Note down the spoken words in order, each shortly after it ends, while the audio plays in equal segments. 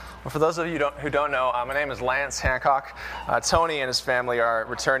Well, for those of you who don't know, my name is Lance Hancock. Tony and his family are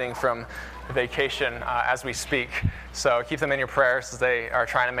returning from vacation as we speak. So keep them in your prayers as they are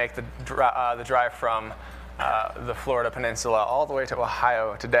trying to make the drive from the Florida Peninsula all the way to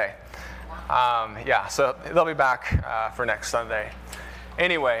Ohio today. So they'll be back for next Sunday.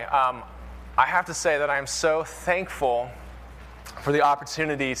 Anyway, I have to say that I am so thankful for the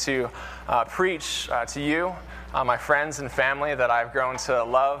opportunity to preach to you, my friends and family that I've grown to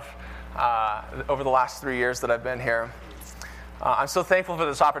love over the last 3 years that I've been here. I'm so thankful for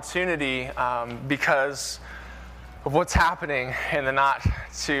this opportunity because of what's happening in the not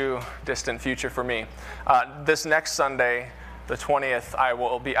too distant future for me. This next Sunday, the 20th, I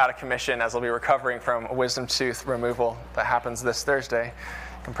will be out of commission as I'll be recovering from a wisdom tooth removal that happens this Thursday.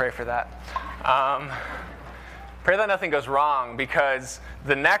 You can pray for that. Pray that nothing goes wrong, because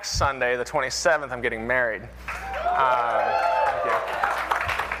the next Sunday, the 27th, I'm getting married. Thank you.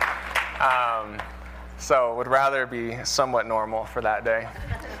 So would rather be somewhat normal for that day,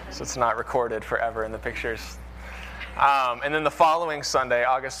 so it's not recorded forever in the pictures. And then the following Sunday,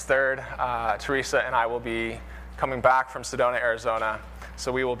 August 3rd, Teresa and I will be coming back from Sedona, Arizona,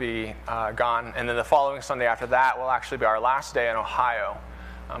 so we will be gone. And then the following Sunday after that will actually be our last day in Ohio,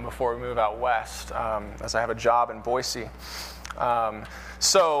 before we move out west, as I have a job in Boise.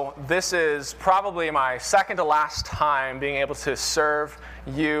 So this is probably my second to last time being able to serve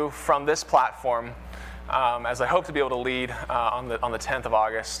you from this platform, as I hope to be able to lead on the 10th of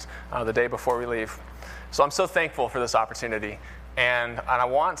August, the day before we leave. So I'm so thankful for this opportunity, and I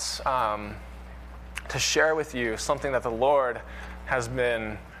want to share with you something that the Lord has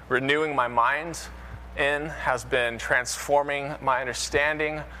been renewing my mind in, has been transforming my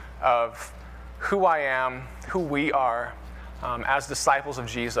understanding of who I am, who we are as disciples of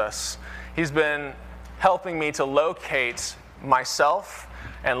Jesus. He's been helping me to locate myself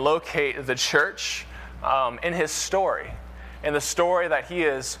and locate the church in his story, in the story that he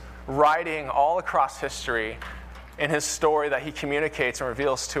is writing all across history, in his story that he communicates and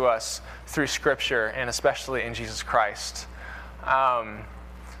reveals to us through Scripture, and especially in Jesus Christ.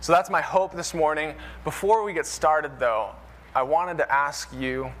 So that's my hope this morning. Before we get started, though, I wanted to ask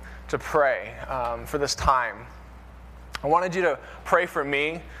you to pray for this time. I wanted you to pray for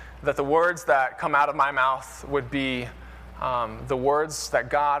me, that the words that come out of my mouth would be the words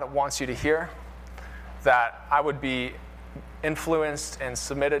that God wants you to hear, that I would be influenced and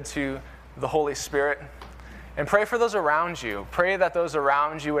submitted to the Holy Spirit. And pray for those around you. Pray that those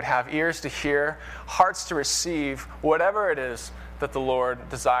around you would have ears to hear, hearts to receive, whatever it is that the Lord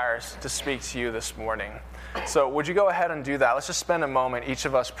desires to speak to you this morning. So would you go ahead and do that? Let's just spend a moment, each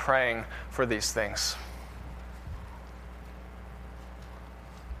of us, praying for these things.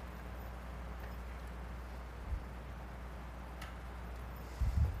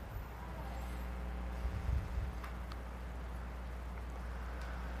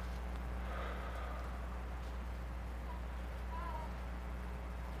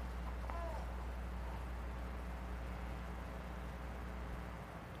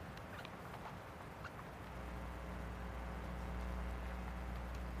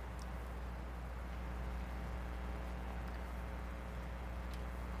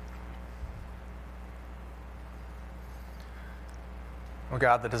 Oh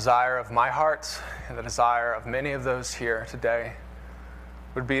God, the desire of my heart and the desire of many of those here today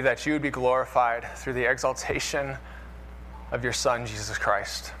would be that you would be glorified through the exaltation of your Son, Jesus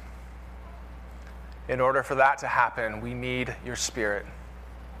Christ. In order for that to happen, we need your Spirit.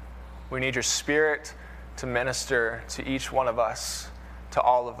 We need your Spirit to minister to each one of us, to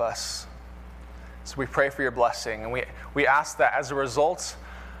all of us. So we pray for your blessing, and we ask that as a result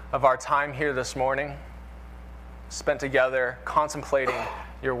of our time here this morning, spent together contemplating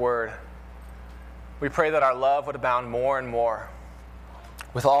your word, we pray that our love would abound more and more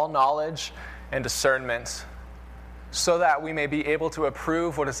with all knowledge and discernment, so that we may be able to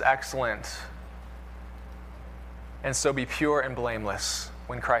approve what is excellent, and so be pure and blameless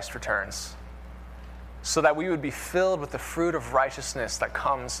when Christ returns, so that we would be filled with the fruit of righteousness that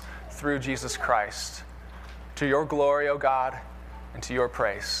comes through Jesus Christ, to your glory, O God, and to your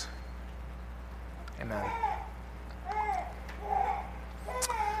praise. Amen.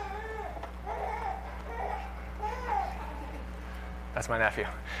 That's my nephew.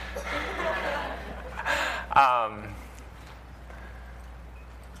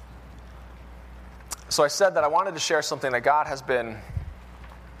 So I said that I wanted to share something that God has been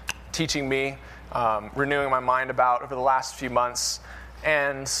teaching me, renewing my mind about over the last few months.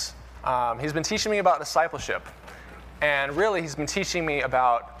 And he's been teaching me about discipleship. And really, he's been teaching me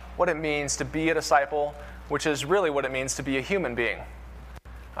about what it means to be a disciple, which is really what it means to be a human being.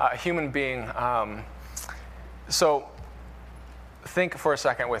 a human being. So think for a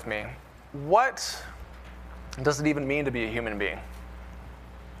second with me. What does it even mean to be a human being?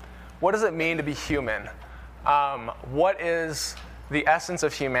 What does it mean to be human? What is the essence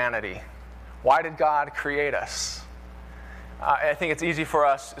of humanity? Why did God create us? I think it's easy for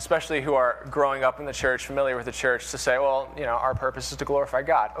us, especially who are growing up in the church, familiar with the church, to say, well, our purpose is to glorify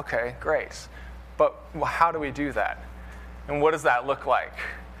God. Okay, great. But how do we do that? And what does that look like?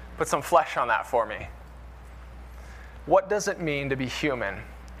 Put some flesh on that for me. What does it mean to be human?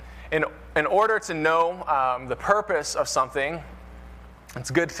 In order to know the purpose of something,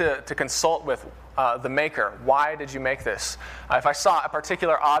 it's good to consult with the maker. Why did you make this? If I saw a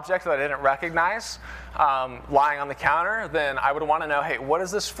particular object that I didn't recognize lying on the counter, then I would want to know, hey, what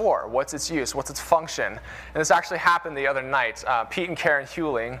is this for? What's its use? What's its function? And this actually happened the other night. Pete and Karen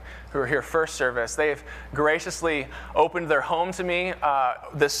Hewling, who were here first service, they've graciously opened their home to me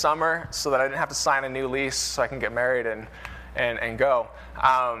this summer so that I didn't have to sign a new lease so I can get married and go.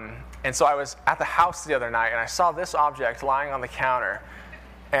 And so I was at the house the other night, and I saw this object lying on the counter.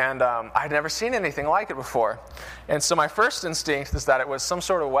 And I'd never seen anything like it before. And so my first instinct is that it was some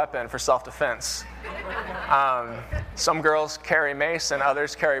sort of weapon for self-defense. Some girls carry mace and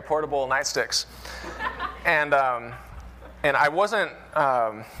others carry portable nightsticks. And I wasn't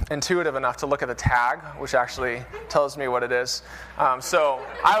intuitive enough to look at the tag, which actually tells me what it is. So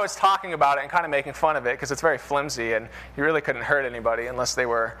I was talking about it and kind of making fun of it because it's very flimsy and you really couldn't hurt anybody unless they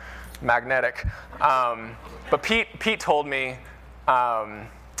were magnetic. But Pete told me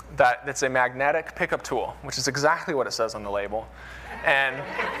that it's a magnetic pickup tool, which is exactly what it says on the label. And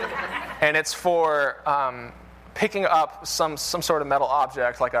it's for picking up some sort of metal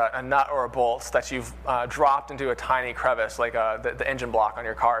object, like a nut or a bolt that you've dropped into a tiny crevice, like the engine block on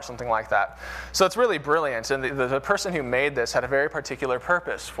your car or something like that. So it's really brilliant, and the person who made this had a very particular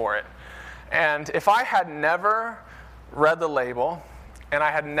purpose for it. And if I had never read the label, and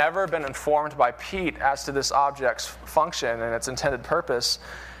I had never been informed by Pete as to this object's function and its intended purpose,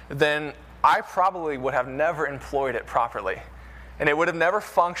 then I probably would have never employed it properly. And it would have never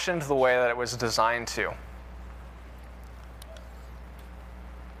functioned the way that it was designed to.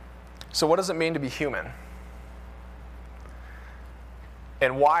 So what does it mean to be human?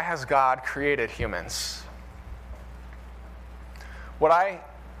 And why has God created humans? What I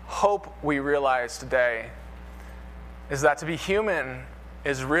hope we realize today is that to be human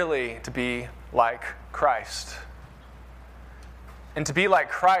is really to be like Christ. And to be like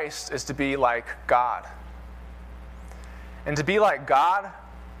Christ is to be like God. And to be like God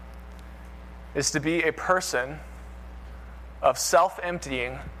is to be a person of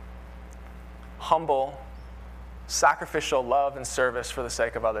self-emptying, humble, sacrificial love and service for the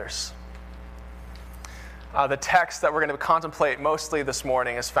sake of others. The text that we're going to contemplate mostly this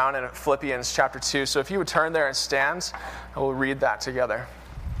morning is found in Philippians chapter 2. So if you would turn there and stand, I will read that together.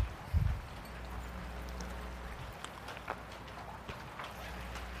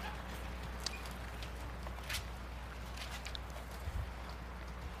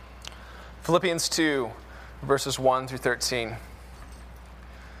 Philippians 2, verses 1 through 13.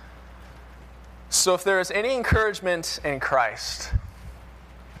 So if there is any encouragement in Christ,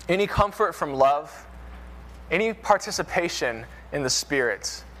 any comfort from love, any participation in the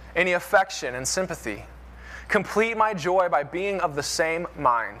Spirit, any affection and sympathy, complete my joy by being of the same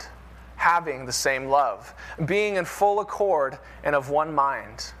mind, having the same love, being in full accord and of one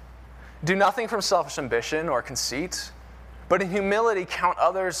mind. Do nothing from selfish ambition or conceit, but in humility count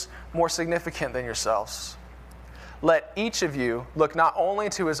others more significant than yourselves. Let each of you look not only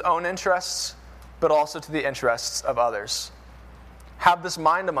to his own interests, but also to the interests of others. Have this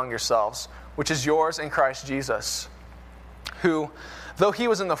mind among yourselves, which is yours in Christ Jesus, who, though he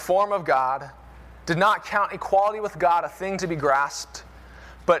was in the form of God, did not count equality with God a thing to be grasped,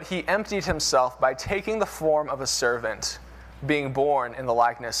 but he emptied himself by taking the form of a servant, being born in the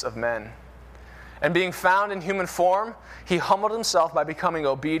likeness of men. And being found in human form, he humbled himself by becoming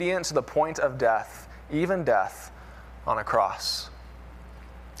obedient to the point of death, even death on a cross.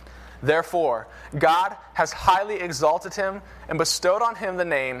 Therefore, God has highly exalted him and bestowed on him the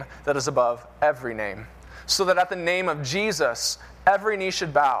name that is above every name, so that at the name of Jesus every knee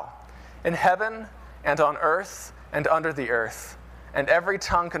should bow, in heaven and on earth and under the earth, and every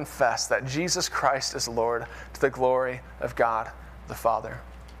tongue confess that Jesus Christ is Lord, to the glory of God the Father.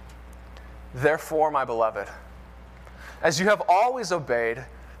 Therefore, my beloved, as you have always obeyed,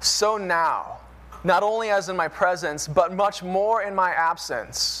 so now, not only as in my presence, but much more in my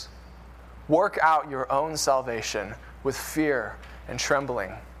absence, work out your own salvation with fear and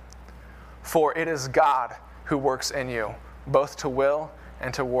trembling. For it is God who works in you, both to will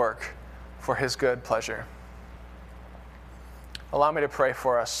and to work for his good pleasure. Allow me to pray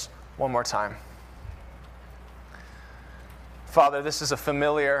for us one more time. Father, this is a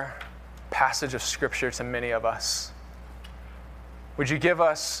familiar passage of Scripture to many of us. Would you give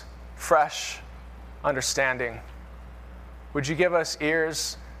us fresh understanding? Would you give us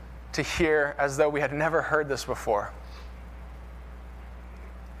ears to hear as though we had never heard this before?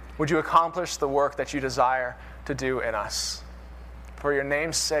 Would you accomplish the work that you desire to do in us? For your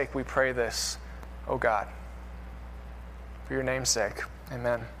name's sake, we pray this, O God. For your name's sake,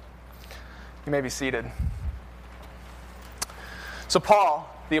 amen. You may be seated. So Paul,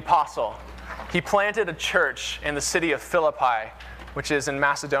 the apostle, he planted a church in the city of Philippi, which is in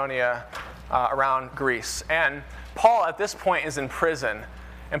Macedonia, around Greece. And Paul, at this point, is in prison.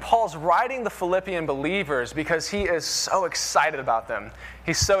 And Paul's writing the Philippian believers because he is so excited about them.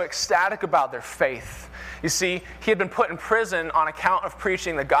 He's so ecstatic about their faith. You see, he had been put in prison on account of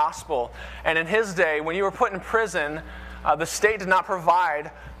preaching the gospel. And in his day, when you were put in prison, the state did not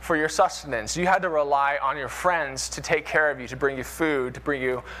provide for your sustenance. You had to rely on your friends to take care of you, to bring you food, to bring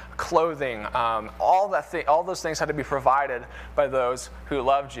you clothing. All those things had to be provided by those who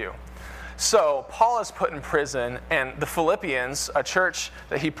loved you. So Paul is put in prison, and the Philippians, a church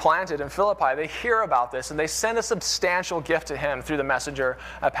that he planted in Philippi, they hear about this, and they send a substantial gift to him through the messenger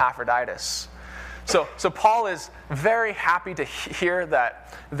Epaphroditus. So Paul is very happy to hear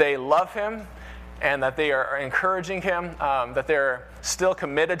that they love him, and that they are encouraging him, that they're still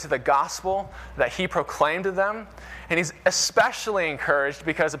committed to the gospel that he proclaimed to them. And he's especially encouraged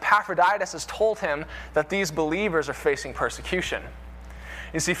because Epaphroditus has told him that these believers are facing persecution.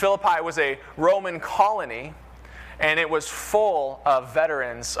 You see, Philippi was a Roman colony, and it was full of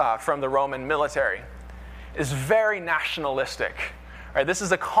veterans from the Roman military. It's very nationalistic. Right? This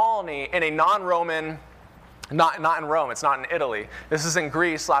is a colony in a non-Roman. Not in Rome, it's not in Italy. This is in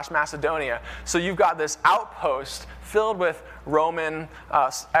Greece/Macedonia. So you've got this outpost filled with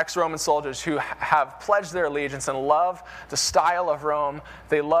ex-Roman soldiers who have pledged their allegiance and love the style of Rome.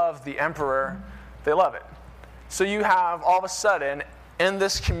 They love the emperor. They love it. So you have, all of a sudden, in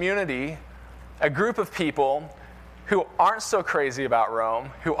this community, a group of people who aren't so crazy about Rome,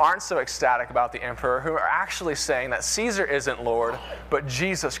 who aren't so ecstatic about the emperor, who are actually saying that Caesar isn't Lord, but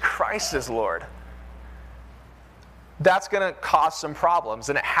Jesus Christ is Lord. That's going to cause some problems,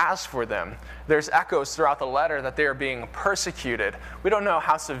 and it has for them. There's echoes throughout the letter that they are being persecuted. We don't know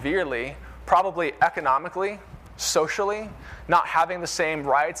how severely, probably economically, socially, not having the same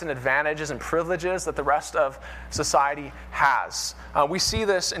rights and advantages and privileges that the rest of society has. We see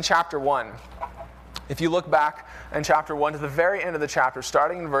this in chapter 1. If you look back in chapter 1 to the very end of the chapter,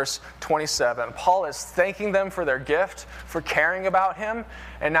 starting in verse 27, Paul is thanking them for their gift, for caring about him,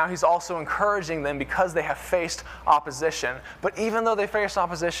 and now he's also encouraging them because they have faced opposition. But even though they faced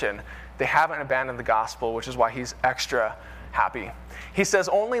opposition, they haven't abandoned the gospel, which is why he's extra happy. He says,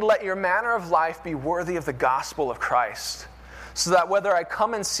 "Only let your manner of life be worthy of the gospel of Christ, so that whether I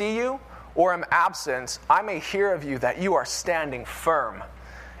come and see you or am absent, I may hear of you that you are standing firm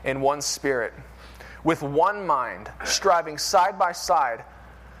in one spirit, with one mind, striving side by side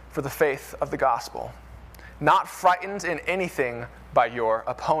for the faith of the gospel, not frightened in anything by your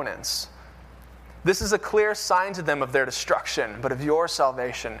opponents. This is a clear sign to them of their destruction, but of your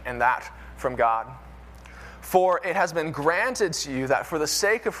salvation, and that from God. For it has been granted to you that for the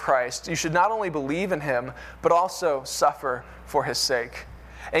sake of Christ, you should not only believe in him, but also suffer for his sake,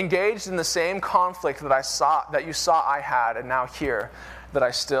 engaged in the same conflict that you saw I had, and now hear that I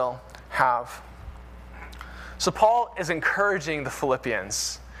still have." So Paul is encouraging the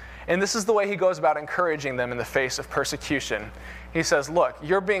Philippians. And this is the way he goes about encouraging them in the face of persecution. He says, look,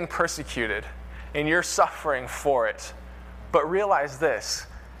 you're being persecuted and you're suffering for it. But realize this,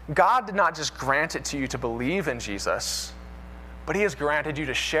 God did not just grant it to you to believe in Jesus, but he has granted you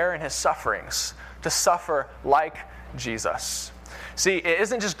to share in his sufferings, to suffer like Jesus. See, it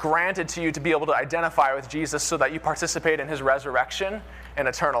isn't just granted to you to be able to identify with Jesus so that you participate in his resurrection and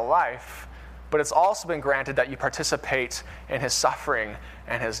eternal life, but it's also been granted that you participate in his suffering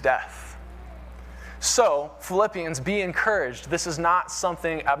and his death. So, Philippians, be encouraged. This is not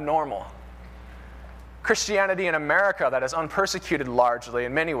something abnormal. Christianity in America that is unpersecuted largely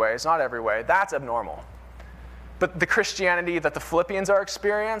in many ways, not every way, that's abnormal. But the Christianity that the Philippians are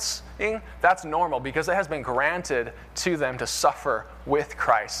experiencing, that's normal because it has been granted to them to suffer with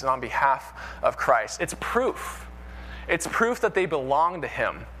Christ and on behalf of Christ. It's proof. It's proof that they belong to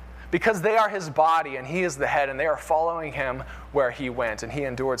him, because they are his body and he is the head, and they are following him where he went, and he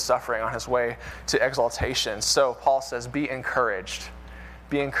endured suffering on his way to exaltation. So Paul says, be encouraged.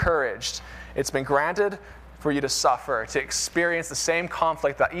 Be encouraged. It's been granted for you to suffer, to experience the same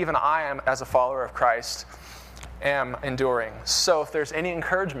conflict that even I am, as a follower of Christ, am enduring. So if there's any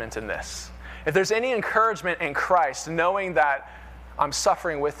encouragement in this, if there's any encouragement in Christ, knowing that I'm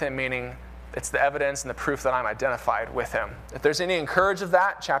suffering with him, meaning it's the evidence and the proof that I'm identified with him. If there's any encouragement of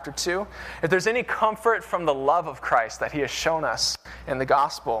that, chapter 2, if there's any comfort from the love of Christ that he has shown us in the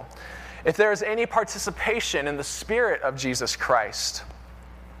gospel, if there is any participation in the Spirit of Jesus Christ,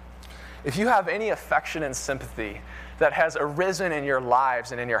 if you have any affection and sympathy that has arisen in your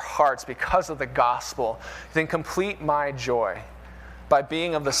lives and in your hearts because of the gospel, then complete my joy by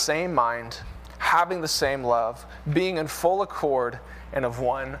being of the same mind, having the same love, being in full accord and of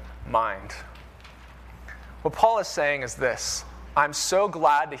one mind. What Paul is saying is this: I'm so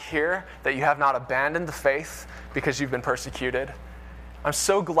glad to hear that you have not abandoned the faith because you've been persecuted. I'm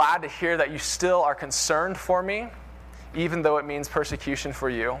so glad to hear that you still are concerned for me, even though it means persecution for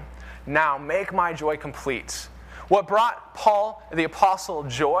you. Now make my joy complete. What brought Paul, the apostle,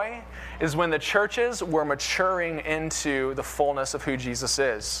 joy is when the churches were maturing into the fullness of who Jesus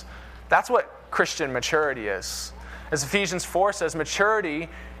is. That's what Christian maturity is. As Ephesians 4 says, maturity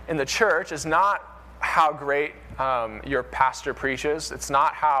in the church is not how great your pastor preaches. It's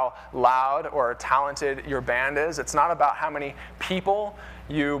not how loud or talented your band is. It's not about how many people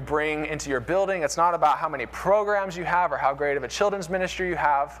you bring into your building. It's not about how many programs you have or how great of a children's ministry you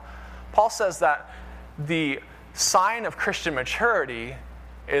have. Paul says that the sign of Christian maturity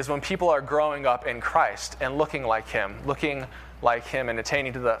is when people are growing up in Christ and looking like him and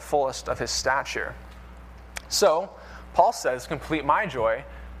attaining to the fullest of his stature. So, Paul says, complete my joy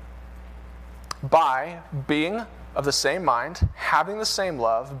by being of the same mind, having the same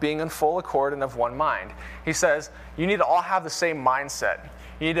love, being in full accord and of one mind. He says, you need to all have the same mindset.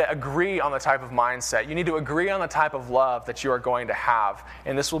 You need to agree on the type of mindset. You need to agree on the type of love that you are going to have,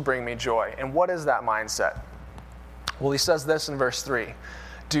 and this will bring me joy. And what is that mindset? Well, he says this in verse 3.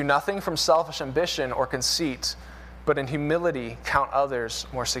 Do nothing from selfish ambition or conceit, but in humility count others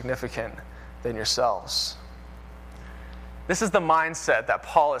more significant than yourselves. This is the mindset that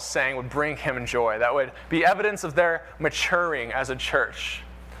Paul is saying would bring him joy, that would be evidence of their maturing as a church.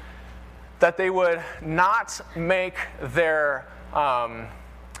 That they would not make their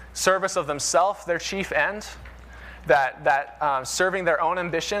service of themselves their chief end, that serving their own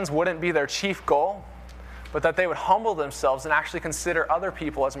ambitions wouldn't be their chief goal, but that they would humble themselves and actually consider other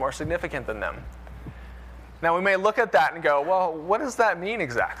people as more significant than them. Now, we may look at that and go, well, what does that mean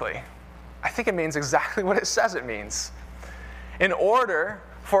exactly? I think it means exactly what it says it means. In order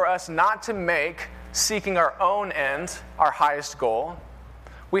for us not to make seeking our own end our highest goal,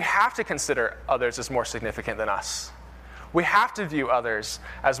 we have to consider others as more significant than us. We have to view others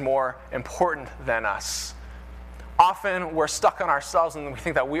as more important than us. Often we're stuck on ourselves and we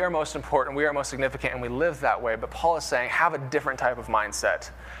think that we are most important, we are most significant, and we live that way. But Paul is saying, have a different type of mindset.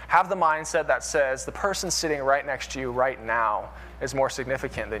 Have the mindset that says the person sitting right next to you right now is more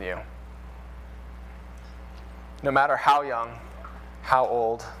significant than you. No matter how young, how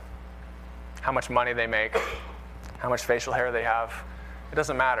old, how much money they make, how much facial hair they have, it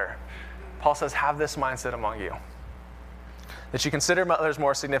doesn't matter. Paul says, have this mindset among you, that you consider others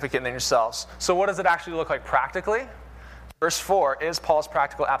more significant than yourselves. So what does it actually look like practically? Verse 4 is Paul's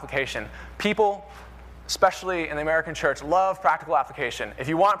practical application. People, especially in the American church, love practical application. If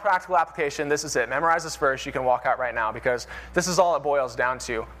you want practical application, this is it. Memorize this verse. You can walk out right now because this is all it boils down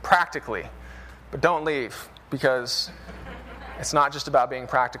to, practically. But don't leave because it's not just about being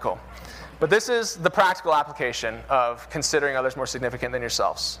practical. But this is the practical application of considering others more significant than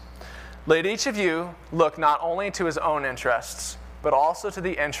yourselves. Let each of you look not only to his own interests, but also to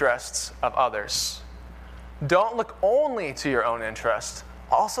the interests of others. Don't look only to your own interests.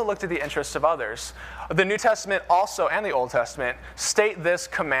 Also look to the interests of others. The New Testament also, and the Old Testament, state this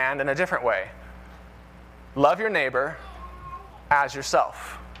command in a different way. Love your neighbor as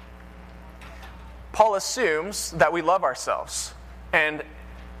yourself. Paul assumes that we love ourselves. And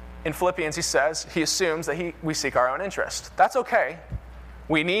in Philippians, he assumes that we seek our own interest. That's okay.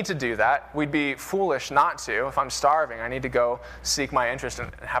 We need to do that. We'd be foolish not to. If I'm starving, I need to go seek my interest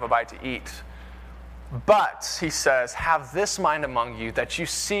and have a bite to eat. But, he says, have this mind among you, that you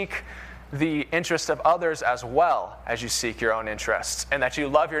seek the interest of others as well as you seek your own interests, and that you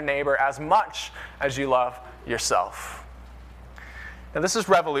love your neighbor as much as you love yourself. Now, this is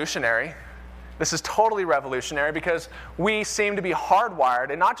revolutionary. This is totally revolutionary because we seem to be hardwired,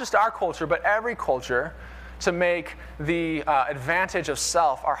 and not just our culture, but every culture, to make the advantage of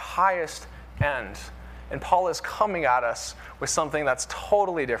self our highest end. And Paul is coming at us with something that's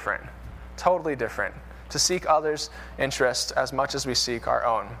totally different, to seek others' interests as much as we seek our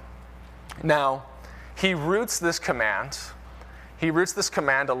own. Now, he roots this command. He roots this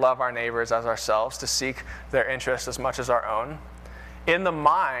command to love our neighbors as ourselves, to seek their interests as much as our own, in the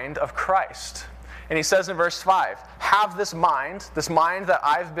mind of Christ. And he says in verse 5, have this mind that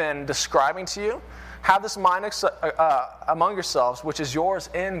I've been describing to you, have this mind among yourselves, which is yours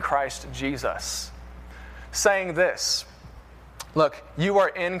in Christ Jesus. Saying this, look, you are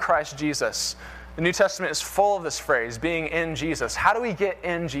in Christ Jesus. The New Testament is full of this phrase, being in Jesus. How do we get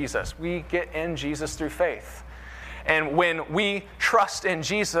in Jesus? We get in Jesus through faith. And when we trust in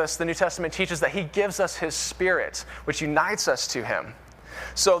Jesus, the New Testament teaches that he gives us his Spirit, which unites us to him.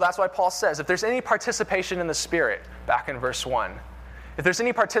 So that's why Paul says, if there's any participation in the Spirit, back in verse 1, if there's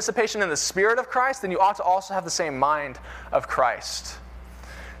any participation in the Spirit of Christ, then you ought to also have the same mind of Christ.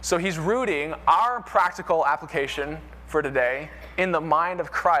 So he's rooting our practical application for today in the mind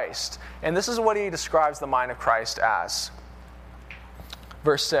of Christ. And this is what he describes the mind of Christ as.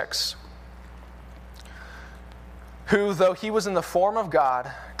 Verse 6. Who, though he was in the form of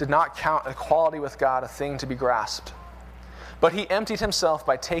God, did not count equality with God a thing to be grasped. But he emptied himself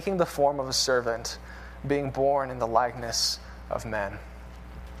by taking the form of a servant, being born in the likeness of men.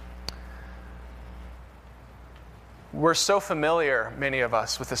 We're so familiar, many of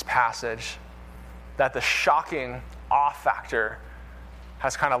us, with this passage that the shocking awe factor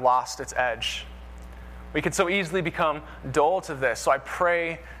has kind of lost its edge. We could so easily become dull to this, so I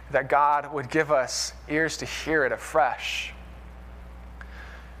pray that God would give us ears to hear it afresh.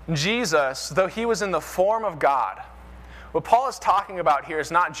 Jesus, though he was in the form of God, what Paul is talking about here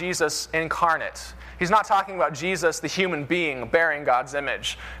is not Jesus incarnate. He's not talking about Jesus, the human being, bearing God's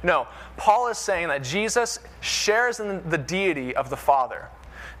image. No, Paul is saying that Jesus shares in the deity of the Father.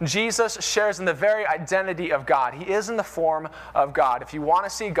 Jesus shares in the very identity of God. He is in the form of God. If you want to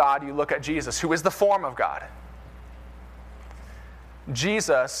see God, you look at Jesus, who is the form of God.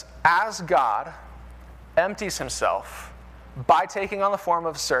 Jesus, as God, empties himself by taking on the form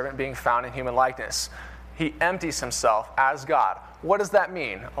of a servant, being found in human likeness. He empties himself as God. What does that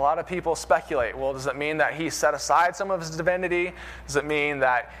mean? A lot of people speculate. Well, does it mean that he set aside some of his divinity? Does it mean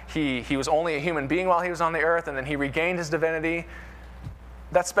that he was only a human being while he was on the earth and then he regained his divinity?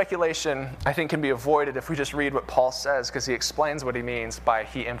 That speculation, I think, can be avoided if we just read what Paul says, because he explains what he means by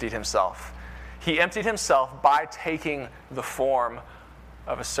he emptied himself. He emptied himself by taking the form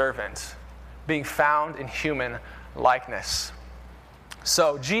of a servant, being found in human likeness.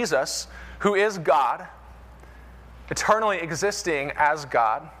 So Jesus, who is God, eternally existing as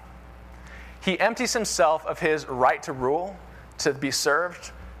God, he empties himself of his right to rule, to be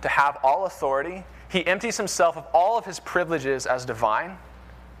served, to have all authority. He empties himself of all of his privileges as divine.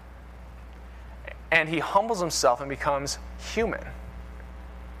 And he humbles himself and becomes human.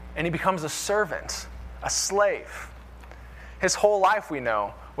 And he becomes a servant, a slave. His whole life, we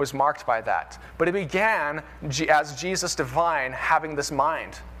know, was marked by that. But it began as Jesus divine, having this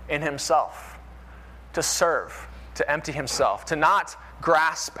mind in himself to serve, to empty himself, to not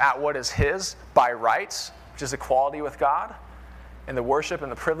grasp at what is his by right, which is equality with God, and the worship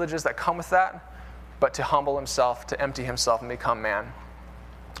and the privileges that come with that, but to humble himself, to empty himself and become man.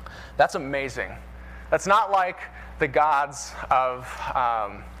 That's amazing. That's not like the gods of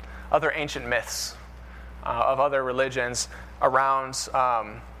other ancient myths, of other religions around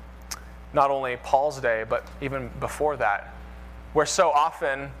not only Paul's day, but even before that, where so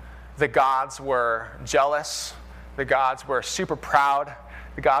often the gods were jealous, the gods were super proud,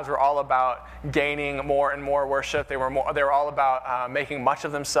 the gods were all about gaining more and more worship. They were all about making much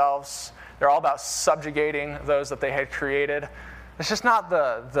of themselves. They're all about subjugating those that they had created. It's just not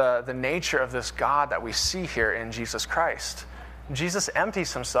the nature of this God that we see here in Jesus Christ. Jesus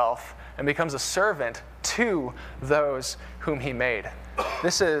empties himself and becomes a servant to those whom he made.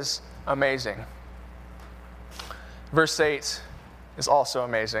 This is amazing. Verse 8 is also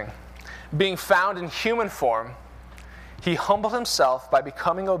amazing. Being found in human form, he humbled himself by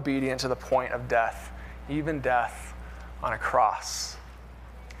becoming obedient to the point of death, even death on a cross.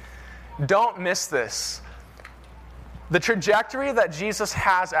 Don't miss this. The trajectory that Jesus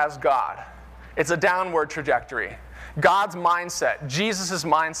has as God, it's a downward trajectory. God's mindset, Jesus'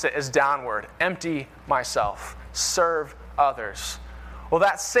 mindset is downward. Empty myself. Serve others. Well,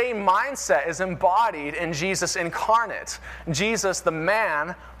 that same mindset is embodied in Jesus incarnate. Jesus, the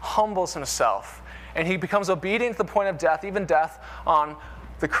man, humbles himself. And he becomes obedient to the point of death, even death on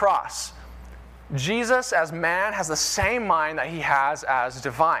the cross. Jesus, as man, has the same mind that he has as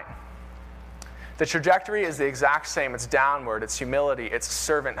divine. The trajectory is the exact same. It's downward. It's humility. It's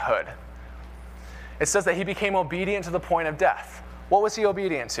servanthood. It says that he became obedient to the point of death. What was he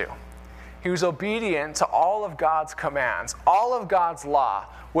obedient to? He was obedient to all of God's commands, all of God's law,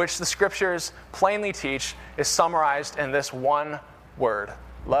 which the scriptures plainly teach is summarized in this one word: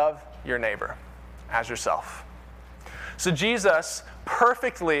 love your neighbor as yourself. So Jesus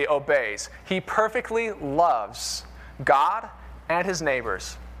perfectly obeys. He perfectly loves God and his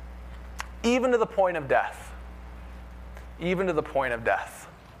neighbors, even to the point of death. Even to the point of death.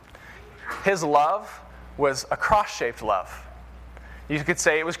 His love was a cross-shaped love. You could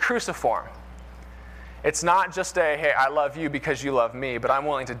say it was cruciform. It's not just hey, I love you because you love me, but I'm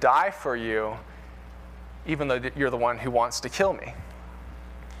willing to die for you even though you're the one who wants to kill me.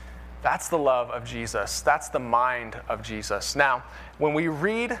 That's the love of Jesus. That's the mind of Jesus. Now, when we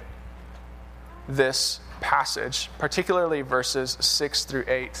read this passage, particularly verses 6 through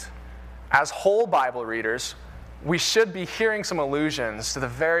 8, as whole Bible readers, we should be hearing some allusions to the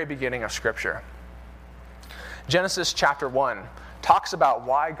very beginning of Scripture. Genesis chapter 1 talks about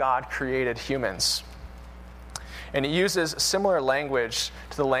why God created humans. And it uses similar language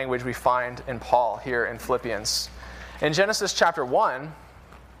to the language we find in Paul here in Philippians. In Genesis chapter 1,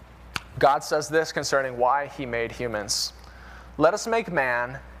 God says this concerning why he made humans. Let us make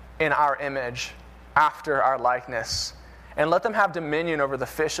man in our image, after our likeness, and let them have dominion over the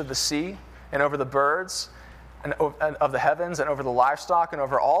fish of the sea, and over the birds and of the heavens, and over the livestock, and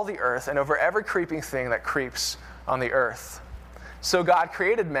over all the earth, and over every creeping thing that creeps on the earth. So God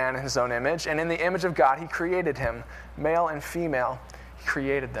created man in his own image, and in the image of God he created him. Male and female, he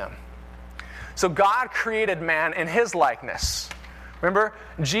created them. So God created man in his likeness. Remember,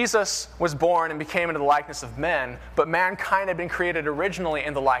 Jesus was born and became into the likeness of men, but mankind had been created originally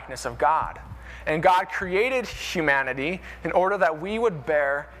in the likeness of God. And God created humanity in order that we would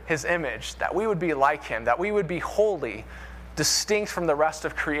bear his image, that we would be like him, that we would be holy, distinct from the rest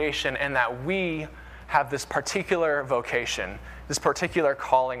of creation, and that we have this particular vocation, this particular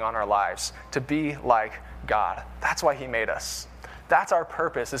calling on our lives, to be like God. That's why he made us. That's our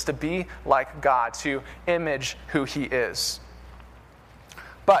purpose, is to be like God, to image who he is.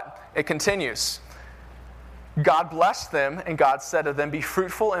 But it continues. God blessed them, and God said to them, be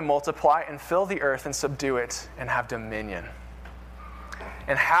fruitful and multiply and fill the earth and subdue it and have dominion.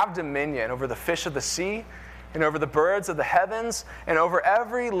 And have dominion over the fish of the sea and over the birds of the heavens and over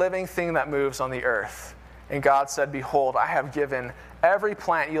every living thing that moves on the earth. And God said, behold, I have given every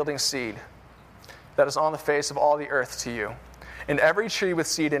plant yielding seed that is on the face of all the earth to you, and every tree with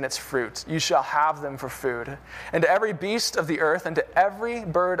seed in its fruit. You shall have them for food. And to every beast of the earth, and to every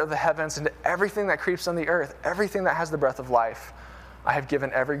bird of the heavens, and to everything that creeps on the earth, everything that has the breath of life, I have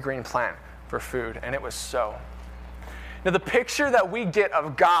given every green plant for food. And it was so. Now, the picture that we get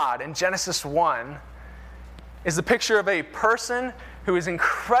of God in Genesis 1 is the picture of a person who is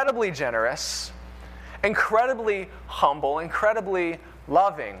incredibly generous, incredibly humble, incredibly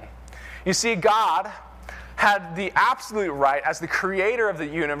loving. You see, God had the absolute right, as the creator of the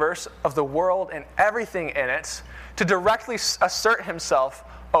universe, of the world, and everything in it, to directly assert himself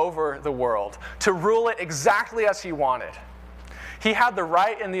over the world, to rule it exactly as he wanted. He had the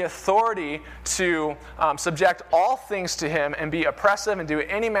right and the authority to subject all things to him and be oppressive and do it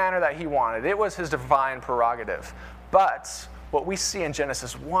any manner that he wanted. It was his divine prerogative. But what we see in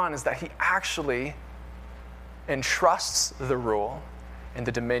Genesis 1 is that he actually entrusts the rule and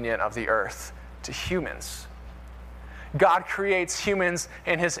the dominion of the earth to humans. God creates humans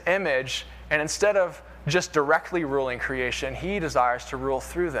in his image, and instead of just directly ruling creation, he desires to rule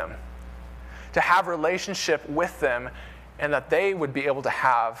through them, to have relationship with them, and that they would be able to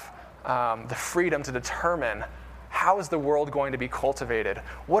have the freedom to determine how is the world going to be cultivated?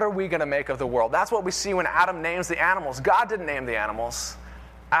 What are we going to make of the world? That's what we see when Adam names the animals. God didn't name the animals.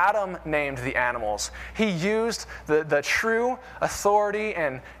 Adam named the animals. He used the true authority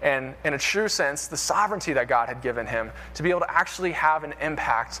and in a true sense, the sovereignty that God had given him to be able to actually have an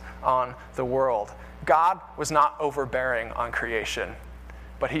impact on the world. God was not overbearing on creation,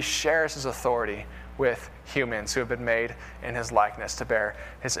 but he shares his authority with humans who have been made in his likeness to bear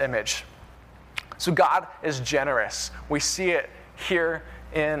his image. So God is generous. We see it here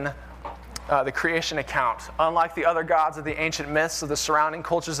in the creation account. Unlike the other gods of the ancient myths of the surrounding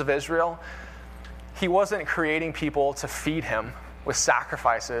cultures of Israel, he wasn't creating people to feed him with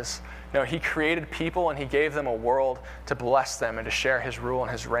sacrifices. No, he created people and he gave them a world to bless them and to share his rule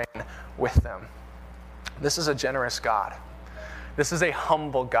and his reign with them. This is a generous God. This is a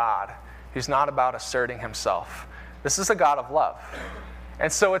humble God who's not about asserting himself. This is a God of love.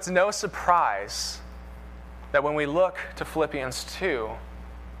 And so it's no surprise that when we look to Philippians 2,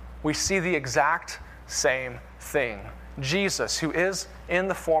 we see the exact same thing. Jesus, who is in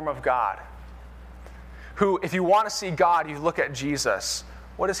the form of God, who, if you want to see God, you look at Jesus.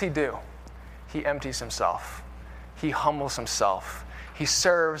 What does he do? he empties himself. He humbles himself. He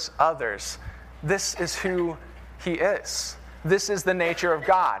serves others. This is who he is. This is the nature of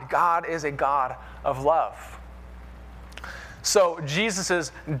God. God is a God of love. So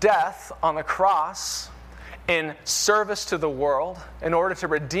Jesus' death on the cross in service to the world, in order to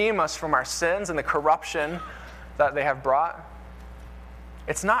redeem us from our sins and the corruption that they have brought,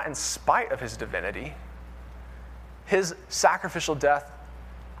 it's not in spite of his divinity. His sacrificial death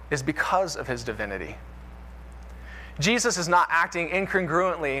is because of his divinity. Jesus is not acting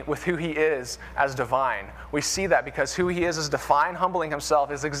incongruently with who he is as divine. We see that because who he is as divine, humbling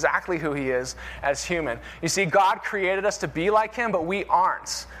himself, is exactly who he is as human. You see, God created us to be like him, but we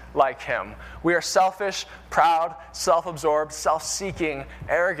aren't like him. We are selfish, proud, self-absorbed, self-seeking,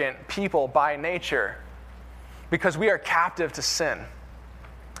 arrogant people by nature because we are captive to sin.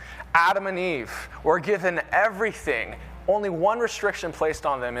 Adam and Eve were given everything, only one restriction placed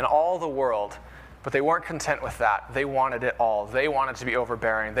on them in all the world. But they weren't content with that. They wanted it all. They wanted to be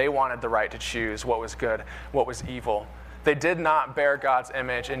overbearing. They wanted the right to choose what was good, what was evil. They did not bear God's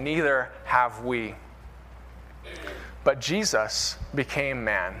image, and neither have we. But Jesus became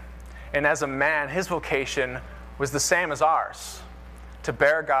man. And as a man, his vocation was the same as ours, to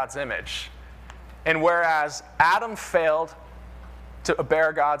bear God's image. And whereas Adam failed to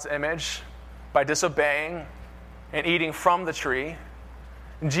bear God's image by disobeying and eating from the tree,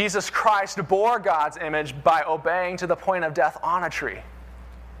 Jesus Christ bore God's image by obeying to the point of death on a tree.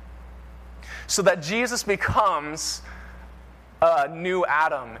 So that Jesus becomes a new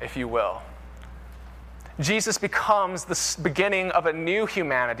Adam, if you will. Jesus becomes the beginning of a new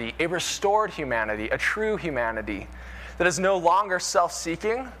humanity, a restored humanity, a true humanity that is no longer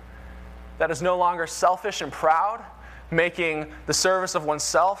self-seeking, that is no longer selfish and proud, making the service of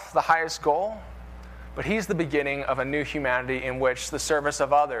oneself the highest goal. But he's the beginning of a new humanity in which the service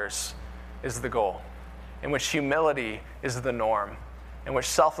of others is the goal, in which humility is the norm, in which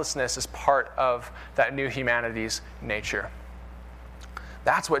selflessness is part of that new humanity's nature.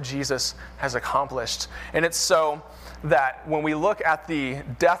 That's what Jesus has accomplished. And it's so that when we look at the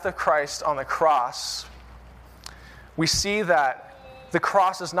death of Christ on the cross, we see that the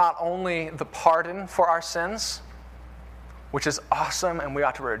cross is not only the pardon for our sins, which is awesome, and we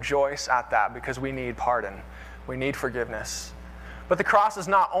ought to rejoice at that because we need pardon. We need forgiveness. But the cross is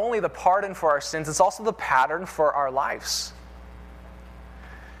not only the pardon for our sins, it's also the pattern for our lives.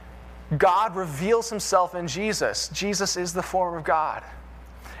 God reveals himself in Jesus. Jesus is the form of God.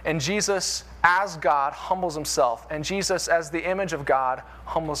 And Jesus, as God, humbles himself. And Jesus, as the image of God,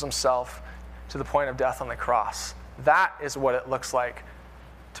 humbles himself to the point of death on the cross. That is what it looks like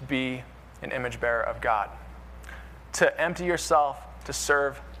to be an image bearer of God. To empty yourself to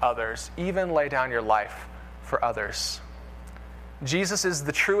serve others, even lay down your life for others. Jesus is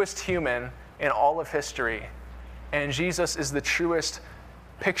the truest human in all of history, and Jesus is the truest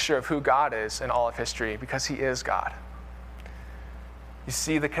picture of who God is in all of history because he is God. You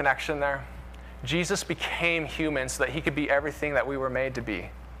see the connection there? Jesus became human so that he could be everything that we were made to be.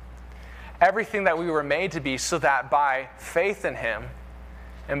 Everything that we were made to be so that by faith in him,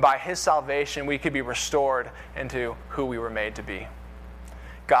 and by his salvation, we could be restored into who we were made to be.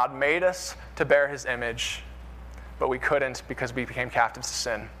 God made us to bear his image, but we couldn't because we became captives to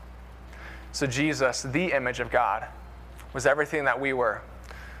sin. So Jesus, the image of God, was everything that we were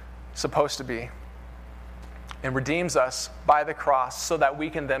supposed to be, and redeems us by the cross so that we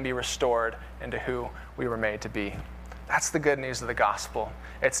can then be restored into who we were made to be. That's the good news of the gospel.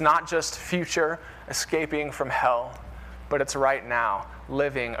 It's not just future escaping from hell, but it's right now,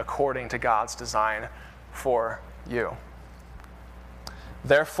 living according to God's design for you.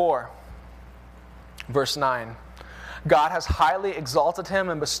 Therefore, verse 9, God has highly exalted him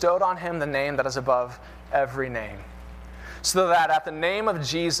and bestowed on him the name that is above every name, so that at the name of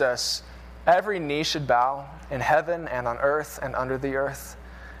Jesus, every knee should bow in heaven and on earth and under the earth,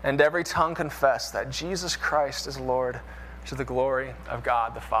 and every tongue confess that Jesus Christ is Lord, to the glory of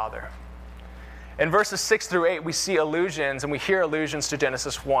God the Father. In verses 6 through 8, we see allusions, and we hear allusions to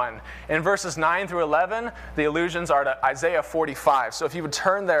Genesis 1. In verses 9 through 11, the allusions are to Isaiah 45. So if you would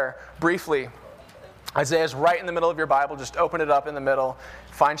turn there briefly, Isaiah is right in the middle of your Bible. Just open it up in the middle,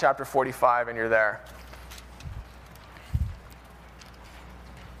 find chapter 45, and you're there.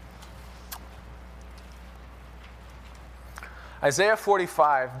 Isaiah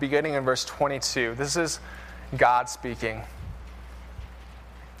 45, beginning in verse 22. This is God speaking.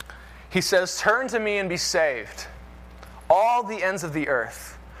 He says, "Turn to me and be saved, all the ends of the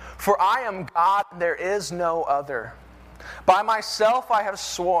earth. For I am God, and there is no other. By myself I have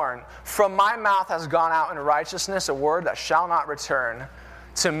sworn, from my mouth has gone out in righteousness a word that shall not return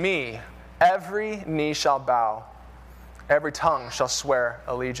to me, every knee shall bow, every tongue shall swear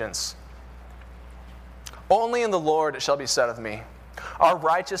allegiance. Only in the Lord it shall be said of me, our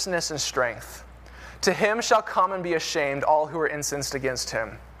righteousness and strength. To him shall come and be ashamed all who are incensed against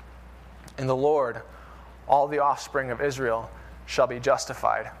him. In the Lord all the offspring of Israel shall be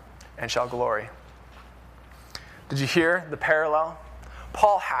justified and shall glory. Did you hear the parallel?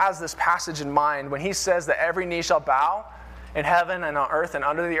 Paul has this passage in mind when he says that every knee shall bow in heaven and on earth and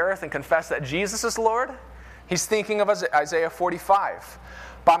under the earth and confess that Jesus is Lord. He's thinking of Isaiah 45.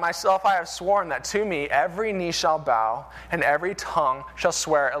 By myself I have sworn that to me every knee shall bow and every tongue shall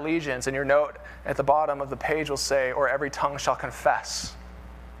swear allegiance. And your note at the bottom of the page will say, or every tongue shall confess.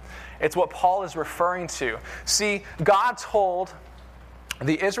 It's what Paul is referring to. See, God told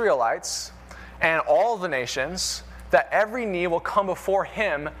the Israelites and all the nations that every knee will come before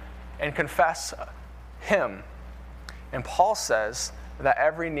him and confess him. And Paul says that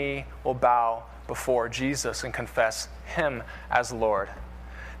every knee will bow before Jesus and confess him as Lord.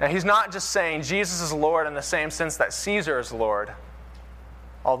 Now, he's not just saying Jesus is Lord in the same sense that Caesar is Lord,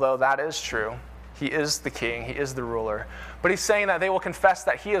 although that is true. He is the king, he is the ruler. But he's saying that they will confess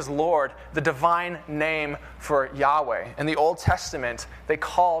that he is Lord, the divine name for Yahweh. In the Old Testament, they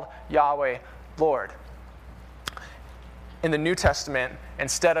called Yahweh Lord. In the New Testament,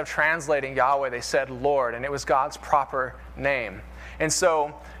 instead of translating Yahweh, they said Lord, and it was God's proper name. And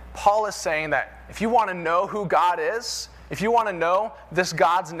so Paul is saying that if you want to know who God is, if you want to know this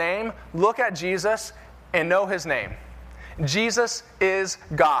God's name, look at Jesus and know his name. Jesus is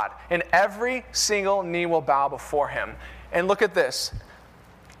God, and every single knee will bow before him. And look at this.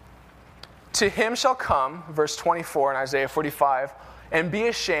 To him shall come, verse 24 in Isaiah 45, and be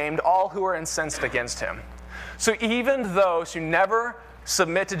ashamed all who are incensed against him. So even those who never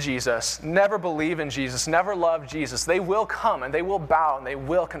submit to Jesus, never believe in Jesus, never love Jesus, they will come and they will bow and they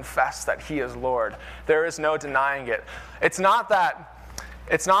will confess that he is Lord. There is no denying it. It's not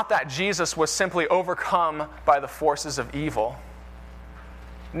that Jesus was simply overcome by the forces of evil.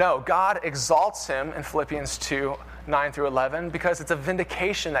 No, God exalts him in Philippians 2, 9 through 11, because it's a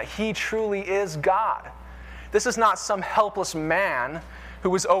vindication that he truly is God. This is not some helpless man who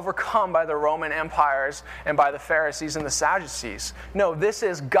was overcome by the Roman empires and by the Pharisees and the Sadducees. No, this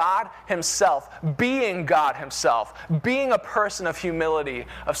is God himself, being a person of humility,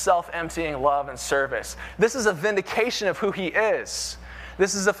 of self-emptying love and service. This is a vindication of who he is.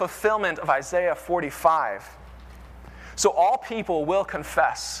 This is a fulfillment of Isaiah 45. So all people will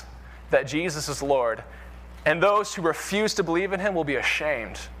confess that Jesus is Lord, and those who refuse to believe in him will be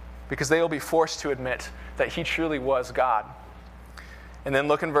ashamed because they will be forced to admit that he truly was God. And then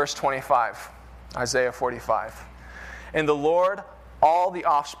look in verse 25, Isaiah 45. In the Lord, all the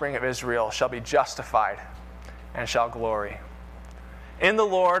offspring of Israel shall be justified and shall glory. In the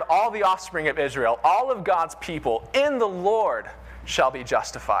Lord, all the offspring of Israel, all of God's people, in the Lord shall be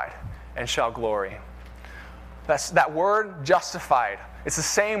justified and shall glory. That word justified, it's the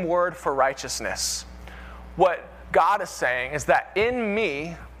same word for righteousness. What God is saying is that in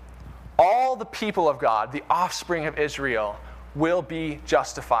me, all the people of God, the offspring of Israel, will be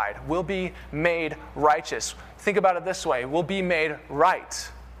justified, will be made righteous. Think about it this way, will be made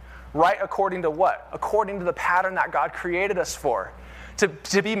right. Right according to what? According to the pattern that God created us for.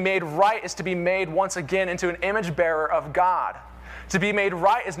 To be made right is to be made once again into an image bearer of God. To be made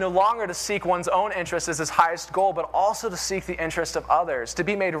right is no longer to seek one's own interest as his highest goal, but also to seek the interest of others. To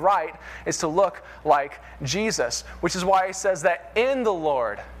be made right is to look like Jesus, which is why he says that in the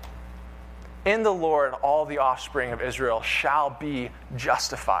Lord, all the offspring of Israel shall be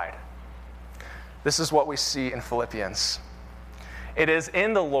justified. This is what we see in Philippians. It is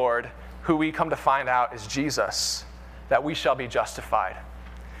in the Lord, who we come to find out is Jesus, that we shall be justified.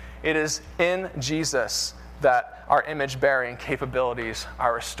 It is in Jesus that our image-bearing capabilities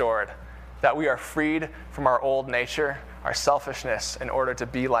are restored, that we are freed from our old nature, our selfishness, in order to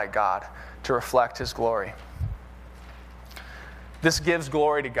be like God, to reflect his glory. This gives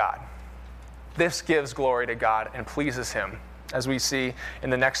glory to God. This gives glory to God and pleases him, as we see in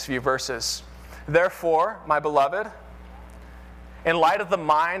the next few verses. Therefore, my beloved, in light of the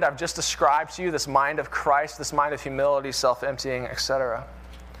mind I've just described to you, this mind of Christ, this mind of humility, self-emptying, etc.,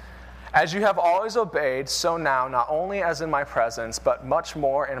 as you have always obeyed, so now, not only as in my presence, but much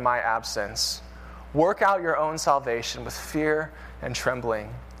more in my absence, work out your own salvation with fear and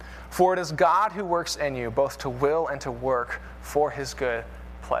trembling. For it is God who works in you, both to will and to work for his good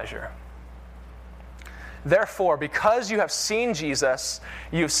pleasure. Therefore, because you have seen Jesus,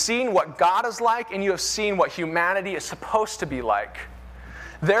 you've seen what God is like, and you have seen what humanity is supposed to be like.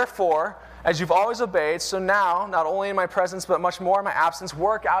 Therefore, as you've always obeyed, so now, not only in my presence, but much more in my absence,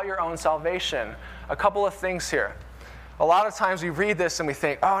 work out your own salvation. A couple of things here. A lot of times we read this and we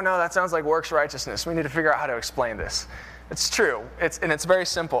think, oh no, that sounds like works righteousness. We need to figure out how to explain this. It's true, and it's very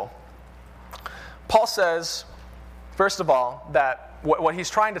simple. Paul says, first of all, that what he's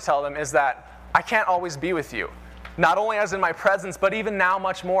trying to tell them is that I can't always be with you. Not only as in my presence, but even now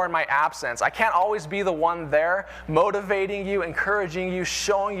much more in my absence. I can't always be the one there, motivating you, encouraging you,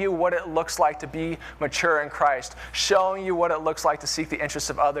 showing you what it looks like to be mature in Christ, showing you what it looks like to seek the interests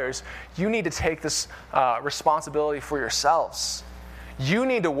of others. You need to take this responsibility for yourselves. You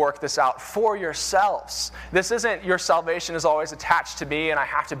need to work this out for yourselves. This isn't your salvation is always attached to me and I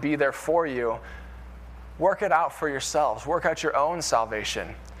have to be there for you. Work it out for yourselves. Work out your own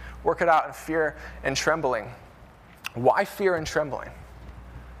salvation. Work it out in fear and trembling. Why fear and trembling?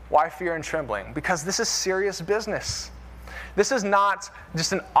 Why fear and trembling? Because this is serious business. This is not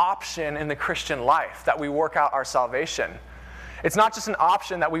just an option in the Christian life that we work out our salvation. It's not just an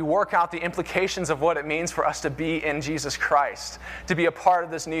option that we work out the implications of what it means for us to be in Jesus Christ, to be a part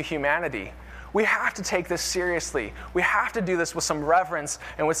of this new humanity. We have to take this seriously. We have to do this with some reverence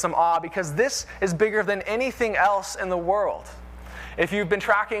and with some awe, because this is bigger than anything else in the world. If you've been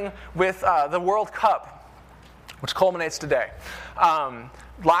tracking with the World Cup, which culminates today.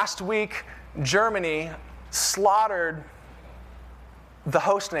 Last week, Germany slaughtered the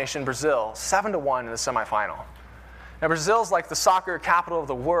host nation, Brazil, 7-1 in the semifinal. Now, Brazil's like the soccer capital of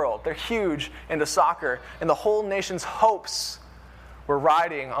the world. They're huge into soccer, and the whole nation's hopes were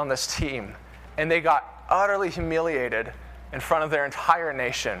riding on this team. And they got utterly humiliated in front of their entire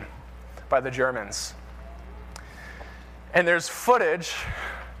nation by the Germans. And there's footage,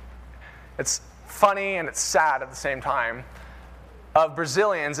 it's funny and it's sad at the same time, of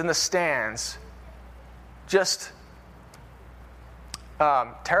Brazilians in the stands just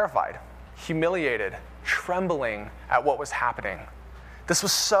terrified, humiliated, trembling at what was happening. This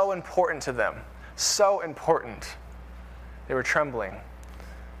was so important to them, so important. They were trembling.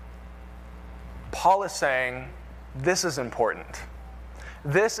 Paul is saying, this is important.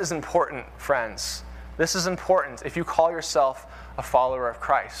 This is important, friends. This is important if you call yourself a follower of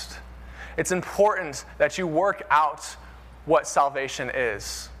Christ. It's important that you work out what salvation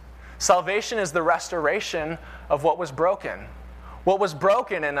is. Salvation is the restoration of what was broken. What was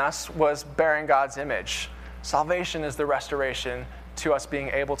broken in us was bearing God's image. Salvation is the restoration to us being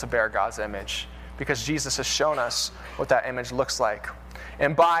able to bear God's image, because Jesus has shown us what that image looks like.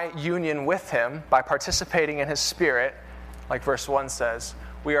 And by union with him, by participating in his Spirit, like verse 1 says,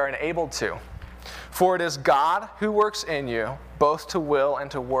 we are enabled to. For it is God who works in you, both to will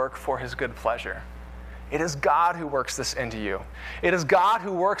and to work for his good pleasure. It is God who works this into you. It is God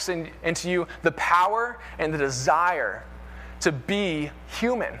who works into you the power and the desire to be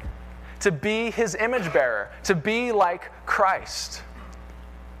human, to be his image bearer, to be like Christ.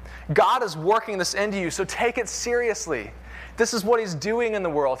 God is working this into you, so take it seriously. This is what he's doing in the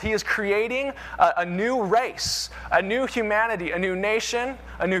world. He is creating a new race, a new humanity, a new nation,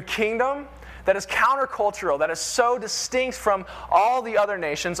 a new kingdom that is countercultural, that is so distinct from all the other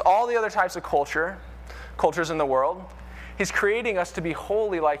nations, all the other types of cultures in the world. He's creating us to be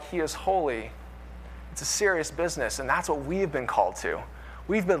holy like he is holy. It's a serious business, and that's what we've been called to.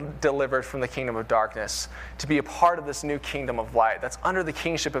 We've been delivered from the kingdom of darkness to be a part of this new kingdom of light that's under the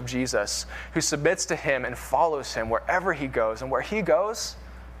kingship of Jesus, who submits to him and follows him wherever he goes. And where he goes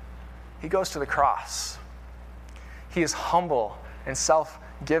to the cross. He is humble and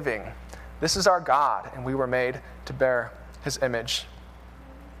self-giving. This is our God, and we were made to bear his image.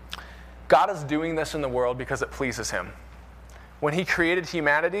 God is doing this in the world because it pleases him. When he created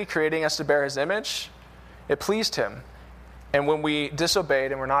humanity, creating us to bear his image, it pleased him. And when we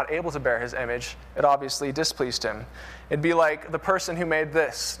disobeyed and were not able to bear his image, it obviously displeased him. It'd be like the person who made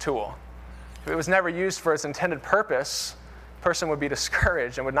this tool. If it was never used for its intended purpose, the person would be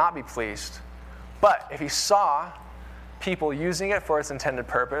discouraged and would not be pleased. But if he saw people using it for its intended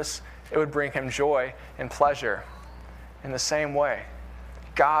purpose, it would bring him joy and pleasure. In the same way,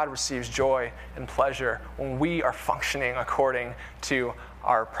 God receives joy and pleasure when we are functioning according to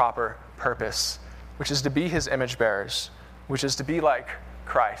our proper purpose, which is to be his image bearers, which is to be like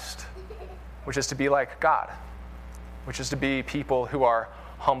Christ, which is to be like God, which is to be people who are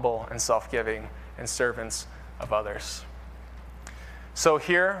humble and self-giving and servants of others. So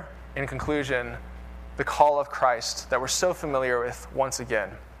here, in conclusion, the call of Christ that we're so familiar with once again.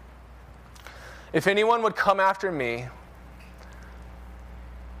 If anyone would come after me,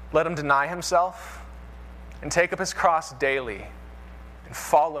 let him deny himself and take up his cross daily and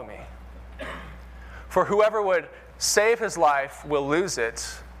follow me. For whoever would save his life will lose it,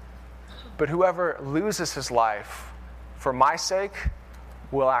 but whoever loses his life for my sake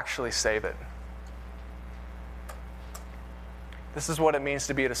will actually save it. This is what it means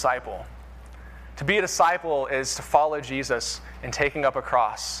to be a disciple. To be a disciple is to follow Jesus in taking up a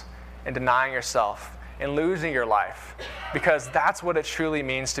cross and denying yourself and losing your life, because that's what it truly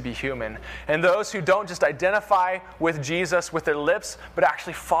means to be human. And those who don't just identify with Jesus with their lips, but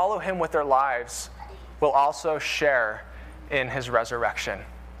actually follow him with their lives, will also share in his resurrection.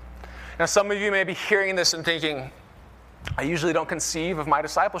 Now, some of you may be hearing this and thinking, I usually don't conceive of my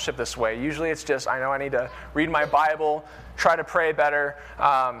discipleship this way. Usually it's just, I know I need to read my Bible, try to pray better,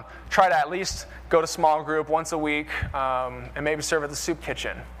 try to at least go to small group once a week, and maybe serve at the soup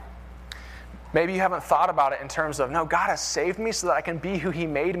kitchen. Maybe you haven't thought about it in terms of, no, God has saved me so that I can be who he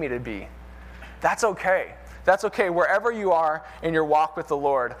made me to be. That's okay. That's okay. Wherever you are in your walk with the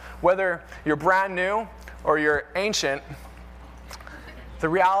Lord, whether you're brand new or you're ancient, the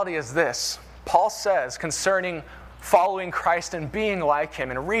reality is this. Paul says concerning following Christ and being like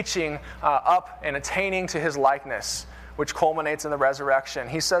him and reaching up and attaining to his likeness, which culminates in the resurrection.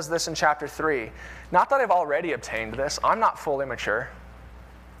 He says this in chapter 3. Not that I've already obtained this. I'm not fully mature.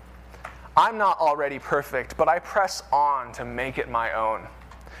 I'm not already perfect, but I press on to make it my own,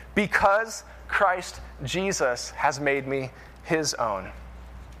 because Christ Jesus has made me his own.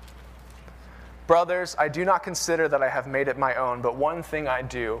 Brothers, I do not consider that I have made it my own, but one thing I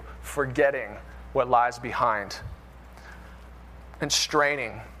do, forgetting what lies behind and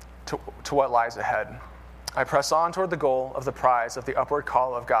straining to what lies ahead. I press on toward the goal of the prize of the upward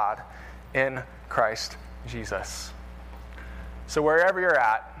call of God in Christ Jesus. So wherever you're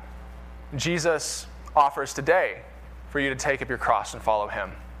at, Jesus offers today for you to take up your cross and follow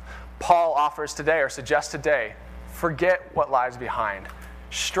him. Paul offers today, or suggests today, forget what lies behind.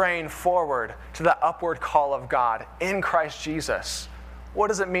 Strain forward to the upward call of God in Christ Jesus. What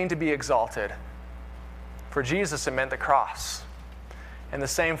does it mean to be exalted? For Jesus, it meant the cross. And the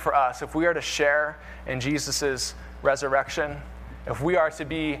same for us. If we are to share in Jesus' resurrection, if we are to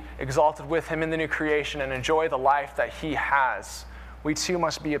be exalted with him in the new creation and enjoy the life that he has, we too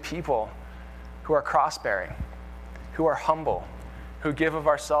must be a people who are cross-bearing, who are humble, who give of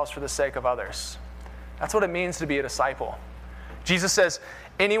ourselves for the sake of others. That's what it means to be a disciple. Jesus says,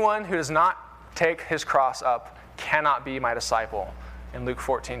 anyone who does not take his cross up cannot be my disciple, in Luke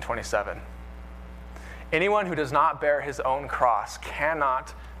 14:27. Anyone who does not bear his own cross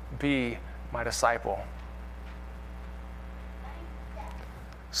cannot be my disciple.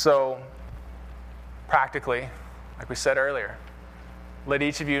 So, practically, like we said earlier, let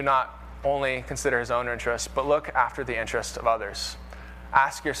each of you not only consider his own interest, but look after the interest of others.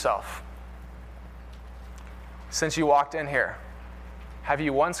 Ask yourself, since you walked in here, have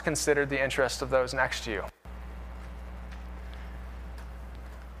you once considered the interest of those next to you?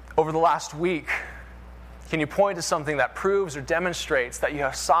 Over the last week, can you point to something that proves or demonstrates that you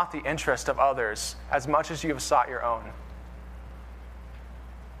have sought the interest of others as much as you have sought your own?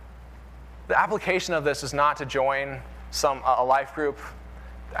 The application of this is not to join a life group.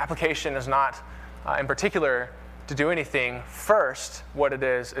 The application is not, in particular, to do anything. First, what it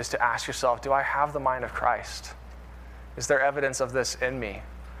is to ask yourself, do I have the mind of Christ? Is there evidence of this in me?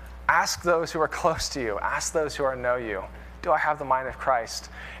 Ask those who are close to you. Ask those who know you. Do I have the mind of Christ?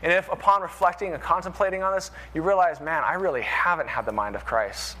 And if upon reflecting and contemplating on this, you realize, man, I really haven't had the mind of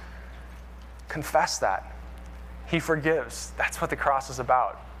Christ, confess that. He forgives. That's what the cross is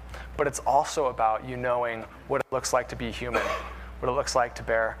about. But it's also about you knowing what it looks like to be human, what it looks like to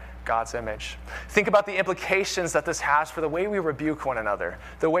bear God's image. Think about the implications that this has for the way we rebuke one another,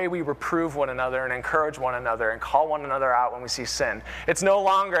 the way we reprove one another and encourage one another and call one another out when we see sin. It's no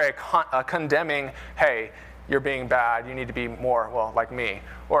longer a condemning, hey, you're being bad, you need to be more, like me,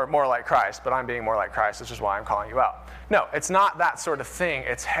 or more like Christ, but I'm being more like Christ, which is why I'm calling you out. No, it's not that sort of thing.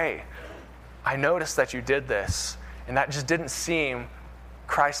 It's, hey, I noticed that you did this, and that just didn't seem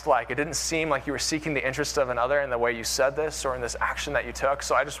Christ-like. It didn't seem like you were seeking the interest of another in the way you said this or in this action that you took.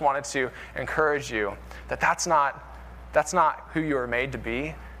 So I just wanted to encourage you that that's not who you were made to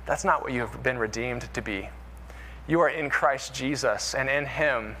be. That's not what you have been redeemed to be. You are in Christ Jesus, and in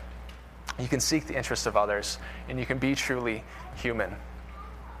him you can seek the interest of others, and you can be truly human.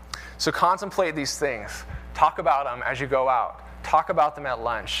 So contemplate these things. Talk about them as you go out. Talk about them at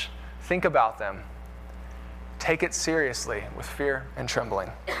lunch. Think about them. Take it seriously with fear and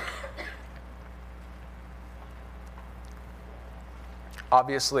trembling.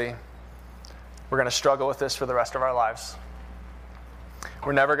 Obviously, we're going to struggle with this for the rest of our lives.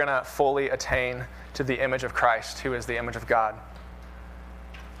 We're never going to fully attain to the image of Christ, who is the image of God.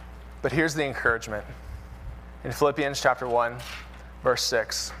 But here's the encouragement. In Philippians chapter 1, verse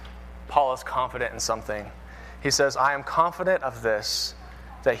 6, Paul is confident in something. He says, I am confident of this,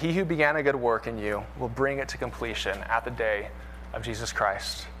 that he who began a good work in you will bring it to completion at the day of Jesus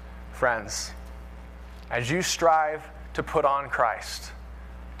Christ. Friends, as you strive to put on Christ,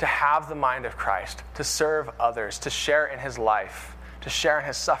 to have the mind of Christ, to serve others, to share in his life, to share in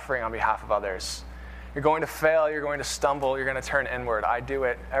his suffering on behalf of others, you're going to fail, you're going to stumble, you're going to turn inward. I do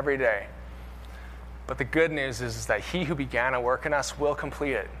it every day. But the good news is that he who began a work in us will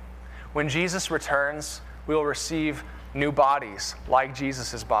complete it. When Jesus returns, we will receive new bodies like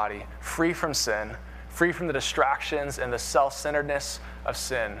Jesus' body, free from sin, free from the distractions and the self-centeredness of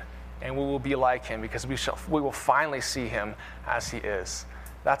sin. And we will be like him because we will finally see him as he is.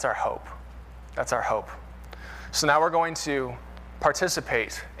 That's our hope. That's our hope. So now we're going to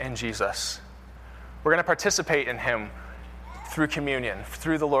participate in Jesus. We're going to participate in him through communion,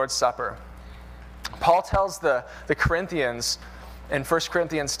 through the Lord's Supper. Paul tells the Corinthians in 1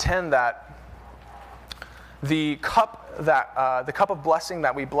 Corinthians 10 that the cup of blessing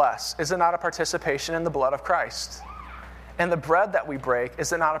that we bless, is it not a participation in the blood of Christ? And the bread that we break,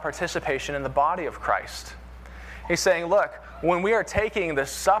 is it not a participation in the body of Christ? He's saying, look, when we are taking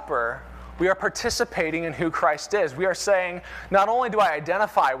this supper, we are participating in who Christ is. We are saying, not only do I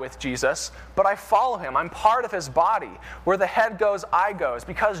identify with Jesus, but I follow him. I'm part of his body. Where the head goes, I goes.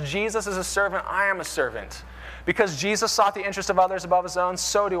 Because Jesus is a servant, I am a servant. Because Jesus sought the interest of others above his own,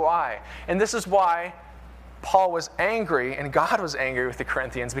 so do I. And this is why Paul was angry, and God was angry with the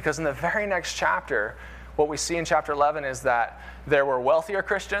Corinthians, because in the very next chapter, what we see in chapter 11 is that there were wealthier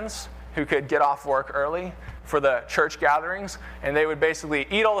Christians who could get off work early for the church gatherings, and they would basically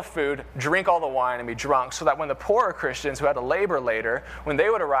eat all the food, drink all the wine, and be drunk, so that when the poorer Christians who had to labor later, when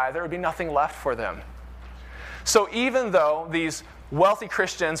they would arrive, there would be nothing left for them. So even though these wealthy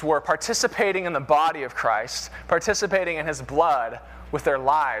Christians were participating in the body of Christ, participating in his blood with their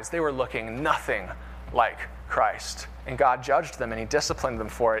lives, they were looking nothing like Christ. And God judged them and he disciplined them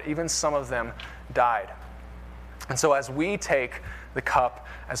for it. Even some of them died. And so as we take the cup,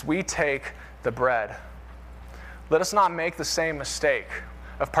 as we take the bread, let us not make the same mistake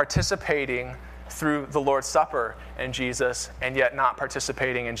of participating through the Lord's Supper in Jesus and yet not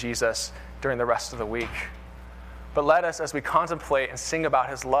participating in Jesus during the rest of the week. But let us, as we contemplate and sing about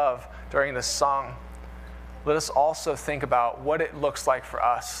his love during this song, let us also think about what it looks like for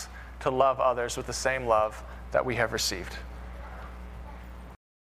us to love others with the same love that we have received.